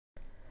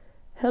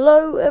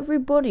Hello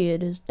everybody,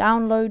 it is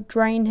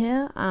DLDrain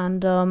here,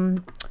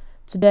 and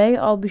today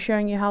I'll be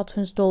showing you how to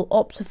install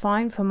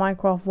OptiFine for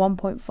Minecraft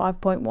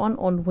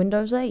 1.5.1 on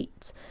Windows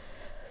 8.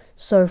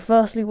 So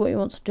firstly, what you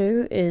want to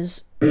do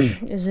is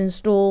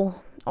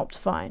install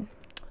OptiFine.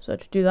 So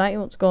to do that, you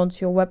want to go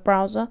onto your web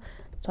browser,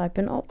 type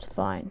in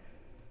OptiFine.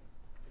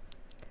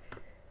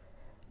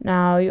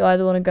 Now you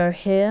either want to go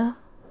here,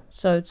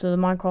 so to the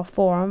Minecraft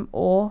forum,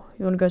 or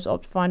you want to go to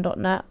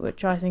optifine.net,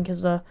 which I think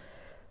is a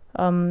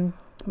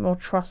more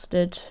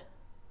trusted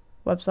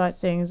website,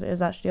 seeing as it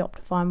is actually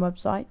OptiFine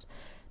website.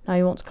 Now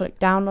you want to click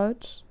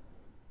downloads.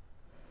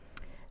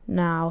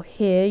 Now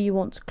here you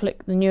want to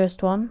click the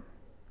newest one,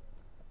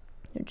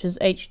 which is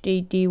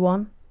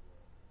HDD1.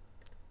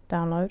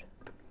 Download.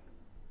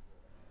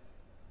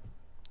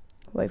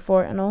 Wait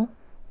for it and all.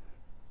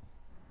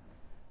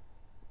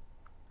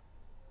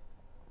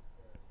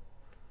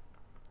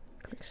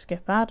 Click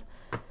skip ad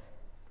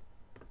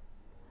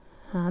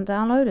and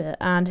download it.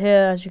 And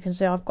here, as you can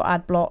see, I've got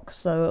ad blocks,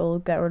 so it'll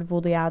get rid of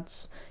all the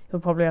ads. You'll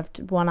probably have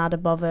one ad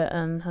above it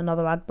and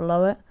another ad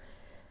below it.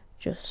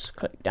 Just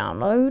click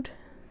download.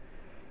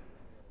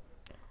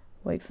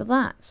 Wait for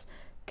that.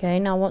 Okay,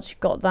 now once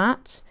you've got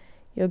that,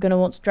 you're going to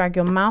want to drag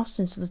your mouse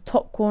into the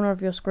top corner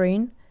of your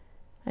screen,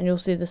 and you'll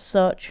see the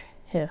search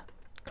here.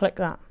 Click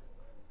that.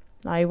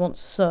 Now you want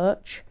to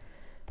search.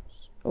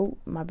 Oh,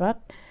 my bad.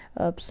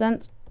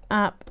 Percent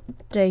app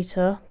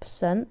data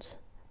percent.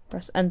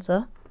 Press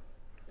enter.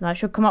 Now it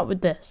should come up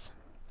with this.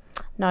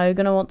 Now you're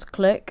going to want to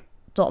click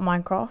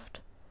 .minecraft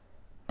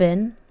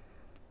bin.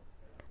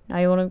 Now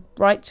you want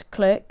to right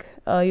click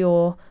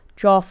your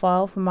jar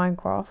file for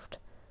Minecraft.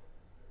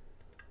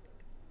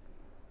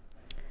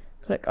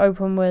 Click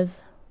open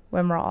with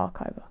WinRAR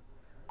archiver.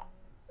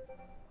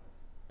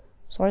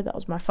 Sorry, that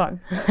was my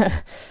phone.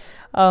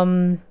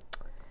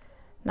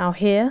 Now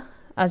here,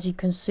 as you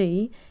can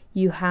see,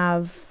 you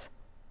have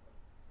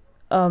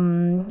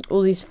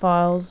all these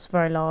files,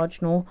 very large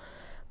and all.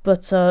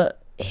 But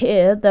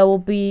here there will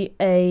be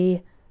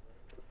a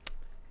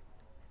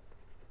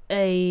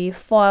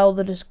file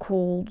that is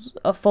called,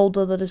 a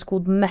folder that is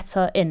called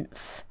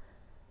meta.inf,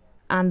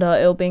 and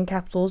it'll be in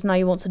capitals. Now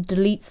you want to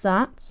delete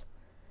that,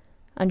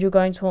 and you're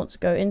going to want to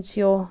go into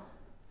your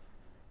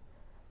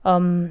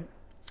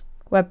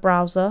web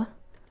browser,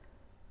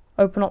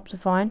 open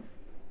OptiFine,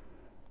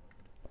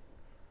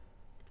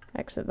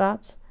 exit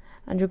that,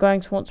 and you're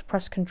going to want to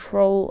press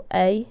Control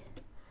A,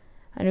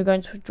 and you're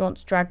going to want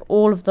to drag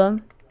all of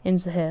them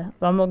into here,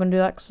 but I'm not going to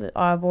do that because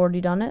I've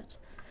already done it.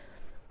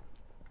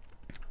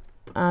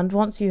 And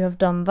once you have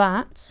done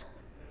that,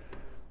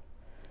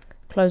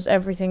 close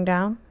everything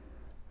down,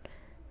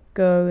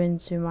 go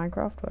into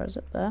Minecraft. Where is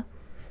it? There.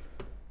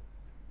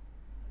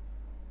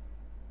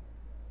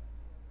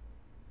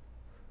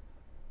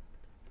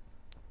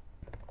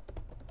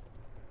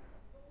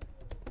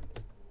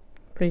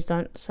 Please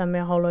don't send me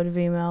a whole load of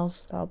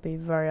emails, that'll be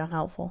very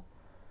unhelpful.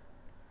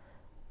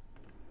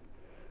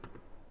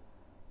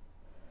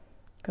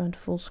 Go into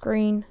full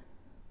screen,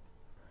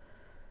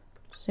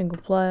 single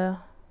player,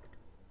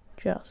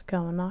 just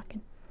coming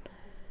knocking.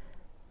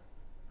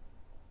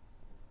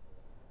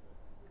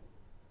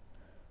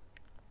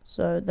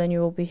 So then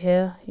you will be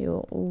here.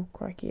 You'll, oh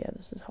crikey, yeah,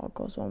 this is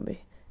hardcore, so I'll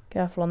be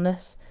careful on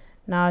this.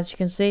 Now, as you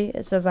can see,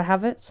 it says I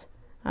have it,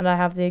 and I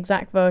have the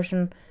exact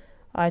version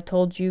I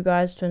told you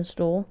guys to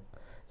install.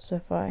 So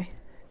if I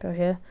go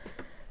here,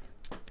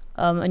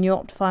 a new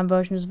OptiFine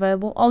version is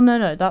available. Oh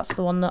no, that's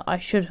the one that I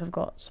should have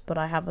got, but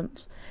I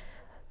haven't.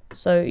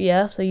 So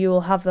yeah, so you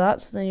will have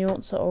that. So then you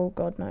want to, oh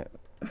god, no.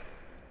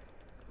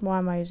 Why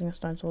am I using a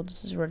stone sword?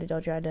 This is a really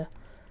dodgy idea.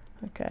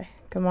 Okay,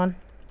 come on.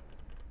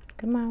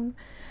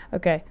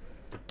 Okay,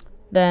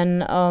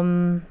 then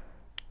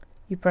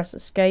you press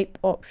escape,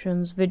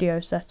 options, video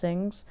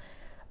settings.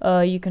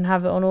 You can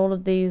have it on all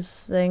of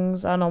these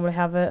things. I normally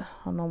have it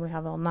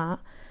on that.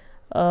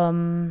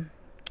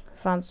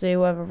 Fancy,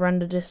 whatever,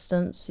 render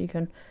distance, you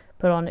can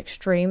put on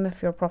extreme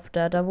if you're a proper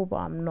daredevil, but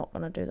I'm not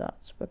going to do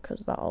that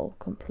because that'll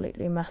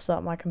completely mess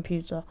up my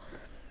computer.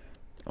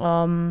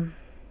 Then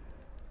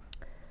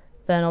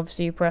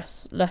obviously you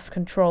press left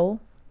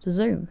control to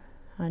zoom,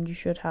 and you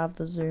should have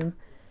the zoom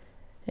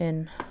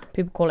in.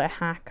 People call it a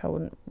hack. I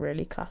wouldn't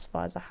really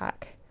classify as a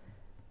hack.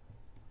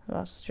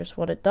 That's just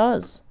what it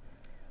does.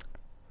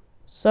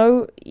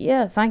 So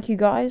yeah, thank you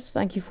guys,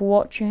 thank you for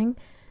watching.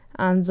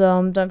 And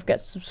don't forget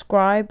to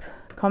subscribe,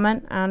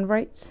 comment, and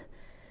rate.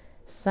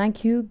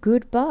 Thank you.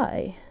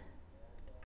 Goodbye.